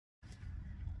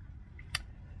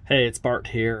Hey, it's Bart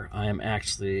here. I am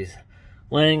actually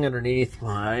laying underneath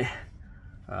my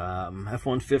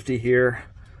F150 here.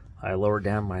 I lowered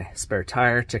down my spare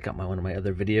tire. Check out one of my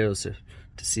other videos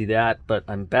to see that. But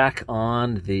I'm back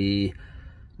on the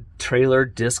trailer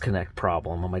disconnect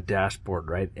problem on my dashboard,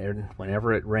 right? And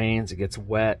whenever it rains, it gets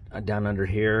wet down under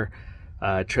here.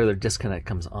 Trailer disconnect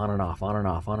comes on and off, on and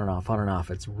off, on and off, on and off.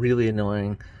 It's really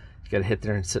annoying. You gotta hit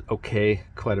there and sit okay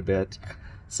quite a bit.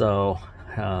 So,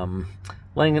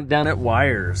 laying it down at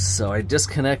wires. So I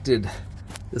disconnected,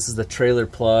 this is the trailer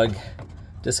plug,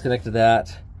 disconnected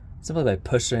that simply by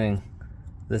pushing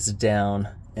this down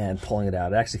and pulling it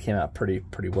out. It actually came out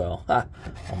pretty well.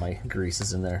 All my grease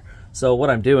is in there. So what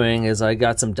I'm doing is I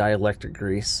got some dielectric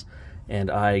grease and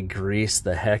I greased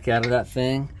the heck out of that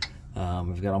thing.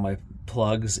 I've got all my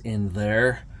plugs in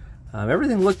there.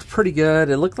 Everything looked pretty good.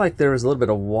 It looked like there was a little bit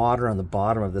of water on the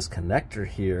bottom of this connector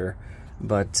here,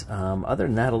 but other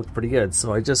than that, it looked pretty good.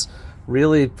 So I just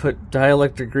really put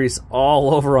dielectric grease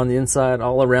all over on the inside,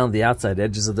 all around the outside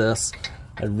edges of this.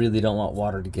 I really don't want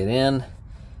water to get in,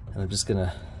 and I'm just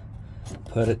gonna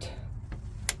put it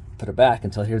back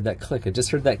until I hear that click. I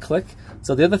just heard that click.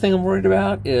 So the other thing I'm worried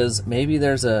about is maybe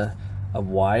there's a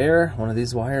wire, one of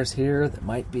these wires here, that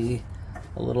might be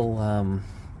a little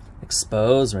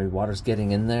exposed. Maybe water's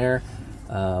getting in there.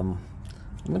 I'm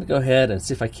going to go ahead and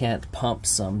see if I can't pump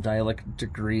some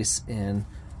dielectric grease in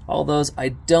all those. I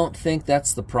don't think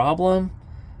that's the problem,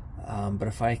 but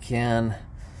if I can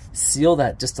seal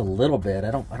that just a little bit, I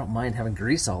don't mind having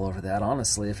grease all over that,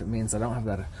 honestly, if it means I don't have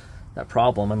that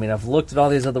problem. I mean, I've looked at all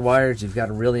these other wires. You've got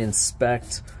to really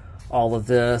inspect all of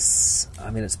this.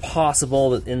 I mean, it's possible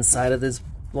that inside of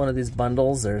one of these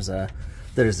bundles there's an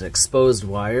exposed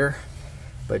wire,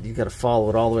 but you got to follow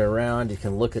it all the way around. You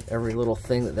can look at every little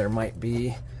thing that there might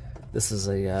be. This is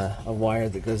a wire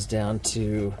that goes down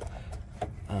to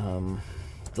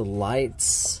the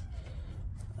lights.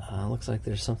 Looks like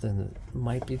there's something that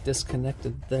might be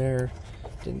disconnected there.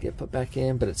 Didn't get put back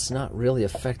in, but it's not really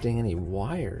affecting any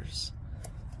wires,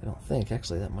 I don't think.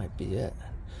 Actually, that might be it.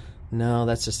 No,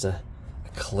 that's just a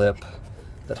clip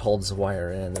that holds the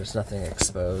wire in. There's nothing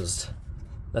exposed.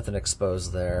 Nothing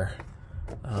exposed there.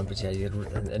 But yeah,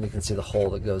 and you can see the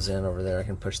hole that goes in over there. I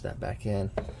can push that back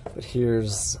in. But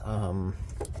here's that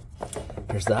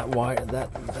wire,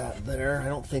 that there. I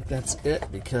don't think that's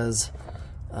it, because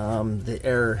the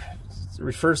error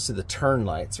refers to the turn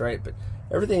lights, right? But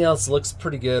everything else looks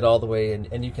pretty good all the way,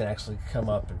 and you can actually come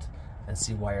up and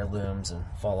see wire looms and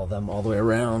follow them all the way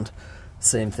around.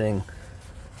 Same thing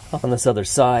up on this other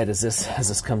side. As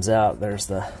this comes out, there's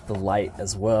the light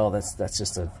as well. That's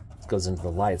just goes into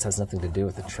the lights. Has nothing to do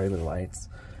with the trailer lights.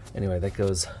 Anyway, that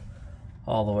goes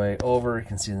all the way over. You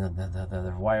can see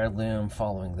the wire loom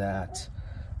following that.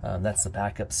 That's the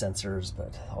backup sensors,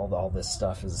 but all this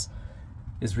stuff is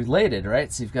related,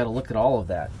 right? So you've got to look at all of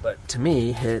that. But to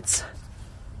me, I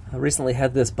recently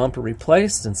had this bumper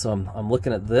replaced, and so I'm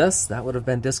looking at this. That would have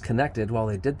been disconnected while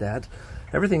they did that.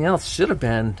 Everything else should have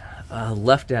been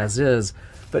left as is.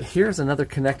 But here's another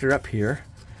connector up here.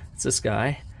 It's this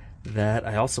guy that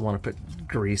I also want to put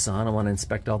grease on. I want to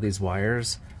inspect all these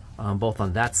wires, both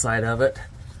on that side of it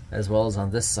as well as on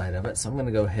this side of it. So I'm going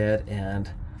to go ahead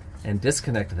and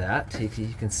disconnect that.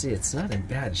 You can see it's not in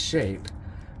bad shape,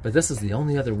 but this is the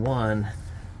only other one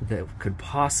that could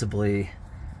possibly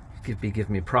give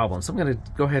me a problem. So I'm going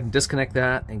to go ahead and disconnect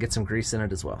that and get some grease in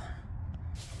it as well.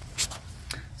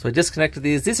 So I disconnected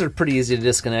these. These are pretty easy to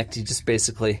disconnect. You just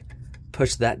basically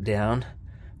push that down.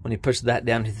 When you push that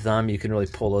down with your thumb, you can really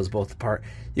pull those both apart.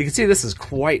 You can see this is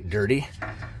quite dirty.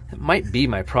 It might be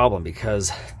my problem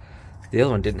because the other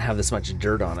one didn't have this much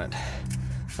dirt on it.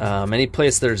 Any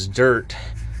place there's dirt,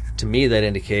 to me that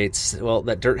indicates, well,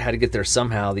 that dirt had to get there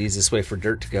somehow. The easiest way for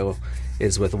dirt to go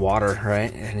is with water,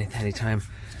 right? Anytime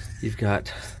you've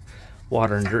got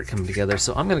water and dirt coming together.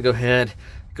 So I'm gonna go ahead,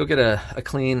 go get a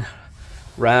clean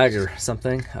rag or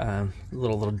something, a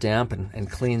little damp, and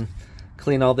clean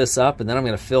all this up, and then I'm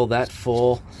going to fill that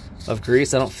full of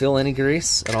grease. I don't feel any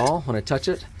grease at all when I touch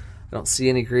it. I don't see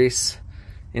any grease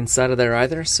inside of there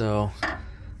either. So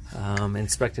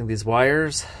inspecting these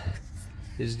wires,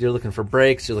 you're looking for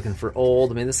brakes, you're looking for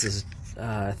old. I mean, this is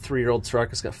a 3-year-old truck.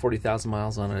 It's got 40,000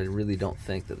 miles on it. I really don't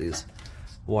think that these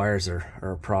wires are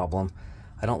a problem.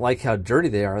 I don't like how dirty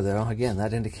they are, though. Again,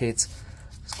 that indicates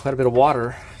there's quite a bit of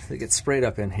water that gets sprayed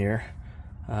up in here.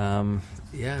 Yeah,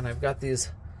 and I've got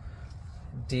these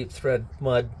deep thread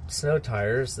mud snow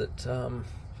tires that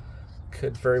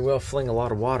could very well fling a lot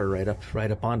of water right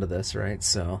up onto this, right?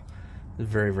 So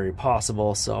very, very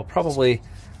possible. So I'll probably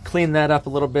clean that up a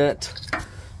little bit.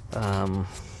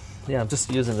 yeah, I'm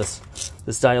just using this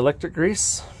dielectric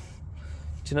grease,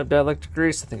 tune-up dielectric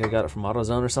grease. I think I got it from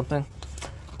AutoZone or something.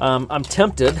 I'm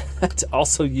tempted to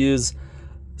also use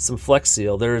some Flex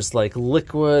Seal. There's like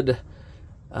liquid.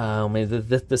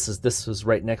 This was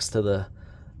right next to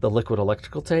the liquid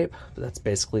electrical tape. But that's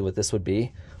basically what this would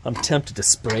be. I'm tempted to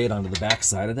spray it onto the back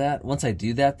side of that. Once I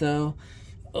do that, though,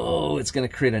 oh, it's going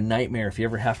to create a nightmare if you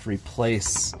ever have to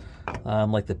replace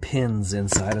like the pins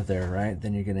inside of there, right?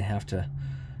 Then you're going to have to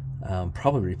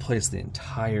probably replace the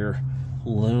entire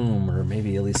loom, or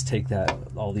maybe at least take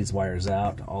all these wires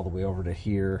out all the way over to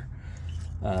here.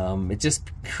 It just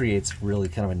creates really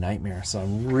kind of a nightmare. So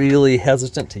I'm really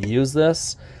hesitant to use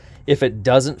this. If it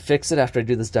doesn't fix it after I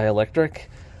do this dielectric,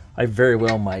 I very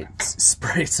well might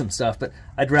spray some stuff, but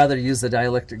I'd rather use the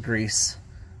dielectric grease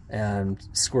and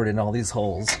squirt in all these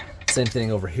holes. Same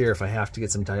thing over here. If I have to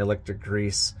get some dielectric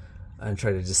grease and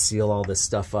try to just seal all this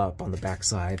stuff up on the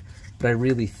backside. But I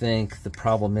really think the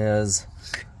problem is,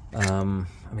 I mean,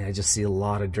 I just see a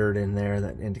lot of dirt in there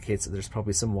that indicates that there's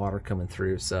probably some water coming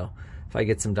through. So if I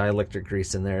get some dielectric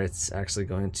grease in there, it's actually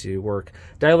going to work.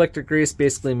 Dielectric grease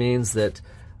basically means that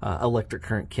electric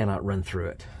current cannot run through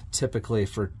it. Typically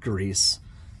for grease,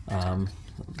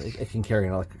 it can carry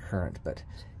an electric current, but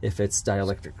if it's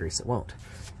dielectric grease, it won't.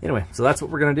 Anyway, so that's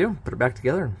what we're going to do. Put it back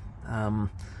together.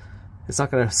 It's not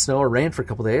going to snow or rain for a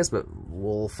couple days, but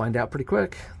we'll find out pretty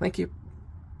quick. Thank you.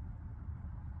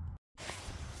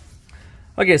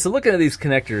 Okay, so looking at these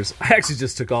connectors, I actually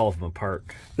just took all of them apart.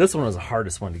 This one was the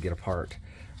hardest one to get apart.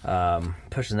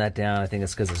 Pushing that down, I think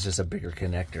it's because it's just a bigger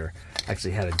connector. I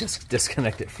actually had to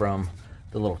disconnect it from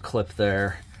the little clip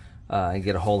there and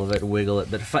get a hold of it, wiggle it,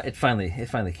 but it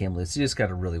finally came loose. You just got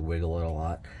to really wiggle it a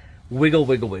lot. Wiggle,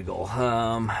 wiggle, wiggle.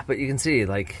 But you can see,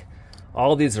 like,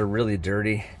 all these are really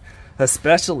dirty,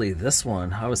 especially this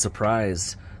one. I was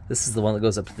surprised. This is the one that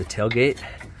goes up to the tailgate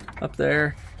up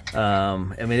there.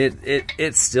 I mean,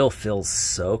 it still feels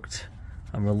soaked.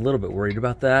 I'm a little bit worried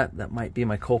about that. That might be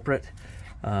my culprit.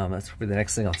 That's probably the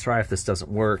next thing I'll try if this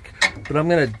doesn't work. But I'm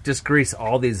going to just grease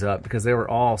all these up because they were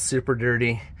all super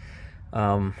dirty.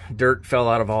 Dirt fell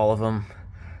out of all of them.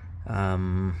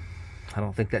 I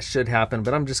don't think that should happen,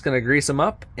 but I'm just going to grease them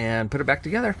up and put it back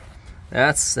together.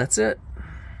 That's it.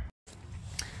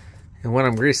 And when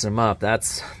I'm greasing them up,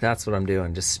 that's what I'm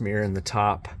doing, just smearing the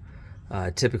top.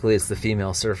 Typically it's the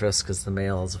female surface because the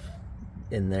male is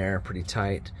in there pretty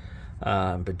tight.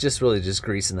 But just really just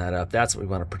greasing that up. That's what we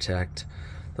want to protect,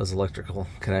 those electrical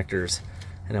connectors.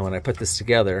 And then when I put this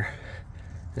together,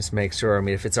 just make sure, I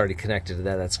mean, if it's already connected to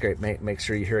that, that's great. Make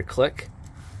sure you hear a click.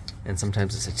 And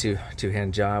sometimes it's a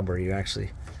two-hand job where you actually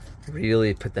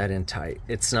really put that in tight.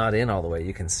 It's not in all the way.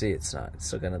 You can see it's not. It's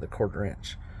still got another 1/4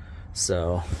 inch.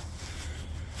 So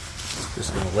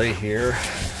just gonna lay here.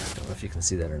 I don't know if you can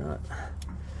see that or not.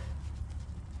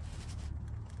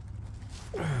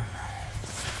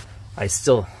 I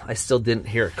still didn't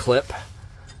hear a clip.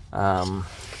 Gonna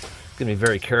be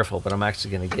very careful, but I'm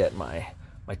actually gonna get my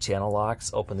channel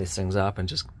locks, open these things up, and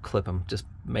just clip them. Just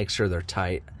make sure they're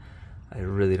tight. I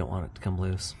really don't want it to come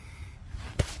loose.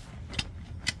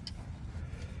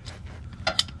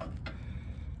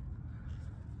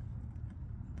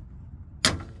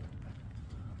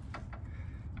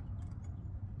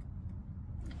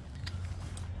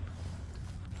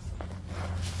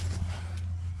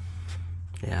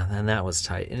 Yeah, and that was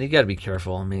tight. And you got to be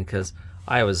careful. I mean, because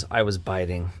I was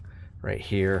biting right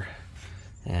here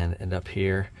and up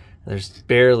here. There's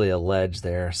barely a ledge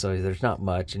there, so there's not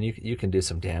much, and you can do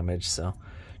some damage. So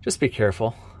just be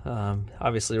careful.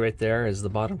 Obviously, right there is the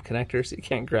bottom connector, so you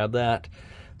can't grab that,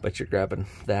 but you're grabbing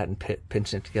that and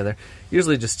pinching it together.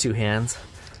 Usually, just 2 hands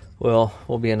will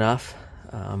be enough,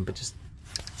 but just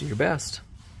do your best.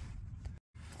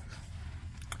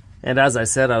 And as I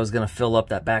said, I was going to fill up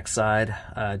that backside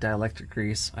dielectric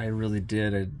grease. I really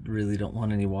did. I really don't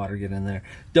want any water get in there.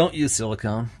 Don't use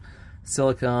silicone.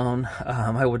 Silicone,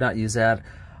 I would not use that.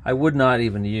 I would not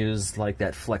even use like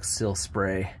that Flex Seal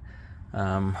spray.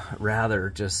 Rather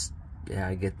just,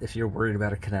 yeah, if you're worried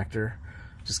about a connector,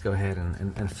 just go ahead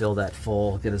and fill that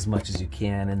full. Get as much as you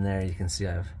can in there. You can see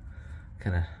I've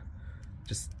kind of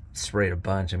just sprayed a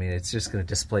bunch. I mean, it's just going to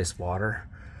displace water.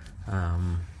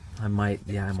 I might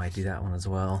do that one as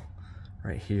well,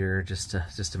 right here, just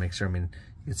to make sure. I mean,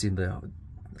 you can see a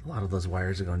lot of those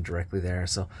wires are going directly there.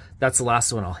 So that's the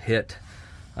last one I'll hit.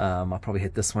 I'll probably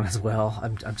hit this one as well.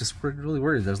 I'm just really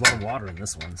worried. There's a lot of water in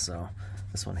this one, so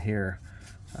this one here.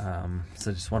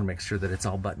 So just want to make sure that it's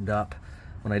all buttoned up.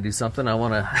 When I do something, I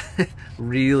want to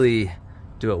really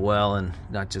do it well and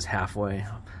not just halfway.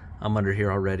 I'm under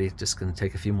here already. Just going to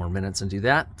take a few more minutes and do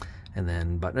that. and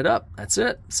then button it up. That's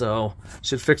it. So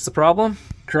should fix the problem.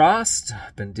 Crossed.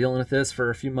 Been dealing with this for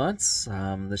a few months.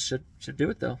 This should do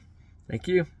it though. Thank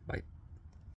you. Bye.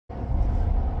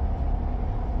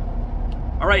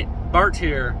 All right, Bart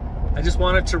here. I just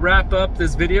wanted to wrap up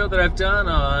this video that I've done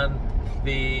on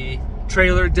the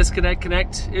trailer disconnect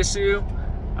connect issue.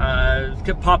 It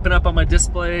kept popping up on my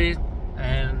display,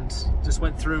 and just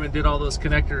went through and did all those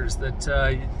connectors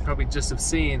that you probably just have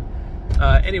seen.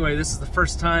 Anyway, this is the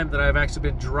first time that I've actually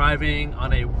been driving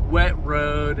on a wet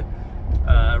road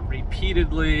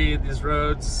repeatedly. These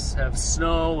roads have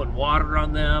snow and water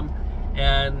on them,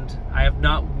 and I have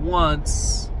not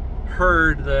once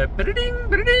heard the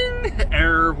ba-da-ding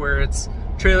error where it's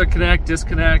trailer connect,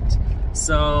 disconnect.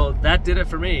 So that did it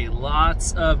for me.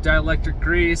 Lots of dielectric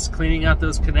grease, cleaning out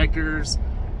those connectors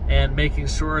and making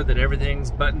sure that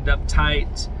everything's buttoned up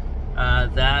tight.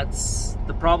 That's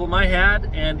the problem I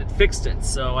had, and it fixed it.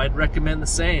 So I'd recommend the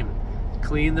same.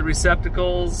 Clean the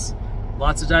receptacles,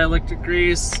 lots of dielectric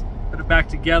grease, put it back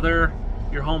together,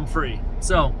 you're home free.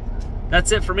 So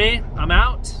that's it for me. I'm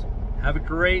out. Have a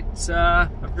great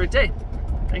day.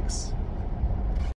 Thanks.